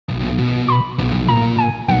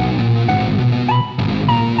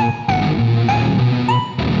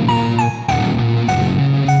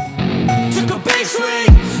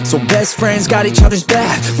best friends, got each other's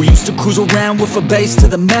back. We used to cruise around with a bass to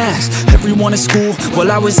the max. Everyone in school,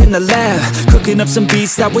 while I was in the lab, cooking up some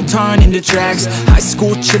beats that would turn into tracks. High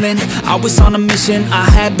school chillin', I was on a mission. I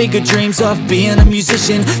had bigger dreams of being a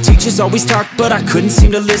musician. Teachers always talked, but I couldn't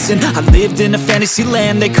seem to listen. I lived in a fantasy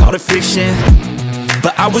land, they called it fiction.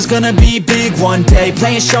 But I was gonna be big one day,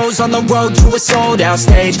 playing shows on the road to a sold out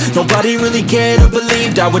stage. Nobody really cared or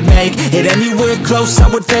believed I would make it anywhere close, I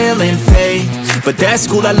would fail and fade. But that's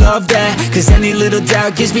cool, I love that, cause any little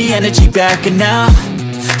doubt gives me energy back. And now,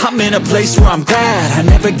 I'm in a place where I'm glad I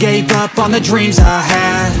never gave up on the dreams I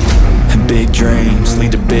had. And big dreams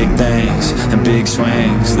lead to big things, and big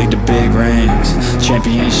swings lead to big rings.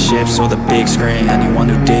 Championships or the big screen, anyone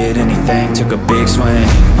who did anything took a big swing.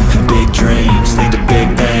 And big dreams lead to big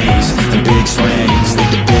things, and big swings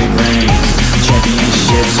lead to big rings.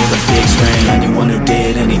 Championships or the big screen, anyone who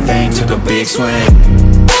did anything took a big swing.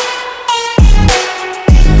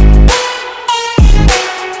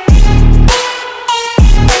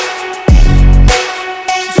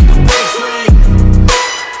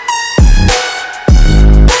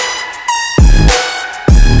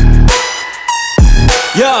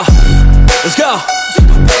 Yeah, let's go.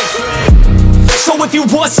 So if you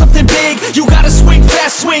want something big, you gotta swing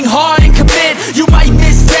fast, swing hard and commit. You might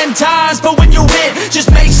miss 10 times, but when you hit,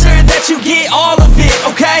 just make sure that you get all of it,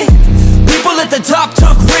 okay? People at the top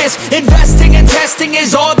took risks. Investing and testing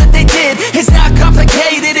is all that they did. It's not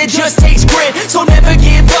complicated, it just takes grit. So never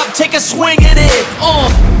give up, take a swing at it.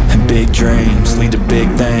 And big dreams lead to big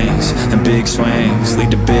things, and big swings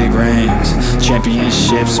lead to big rings.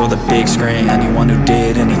 Championships or the big screen, anyone who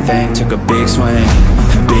did anything took a big swing.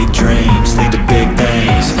 And big dreams lead to big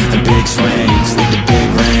things, and big swings lead to big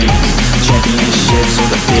rings. Championships or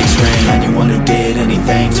the big screen, anyone who did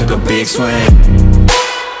anything took a big swing.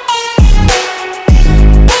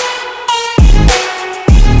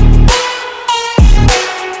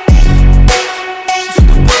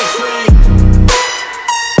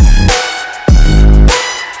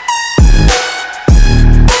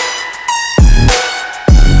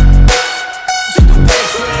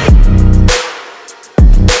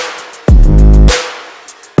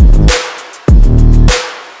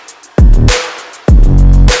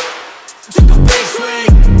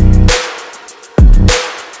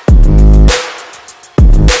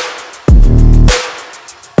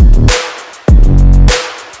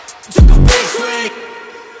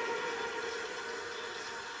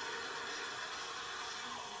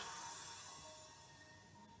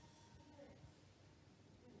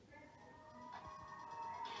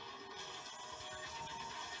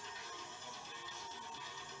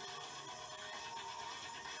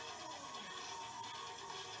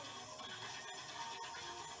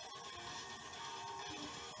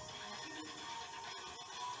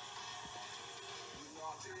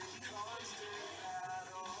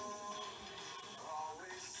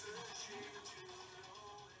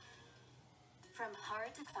 From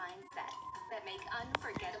hard-to-find sets that make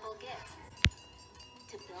unforgettable gifts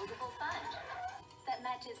to buildable fun that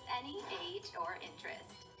matches any age or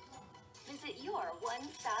interest. Visit your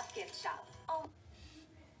one-stop gift shop.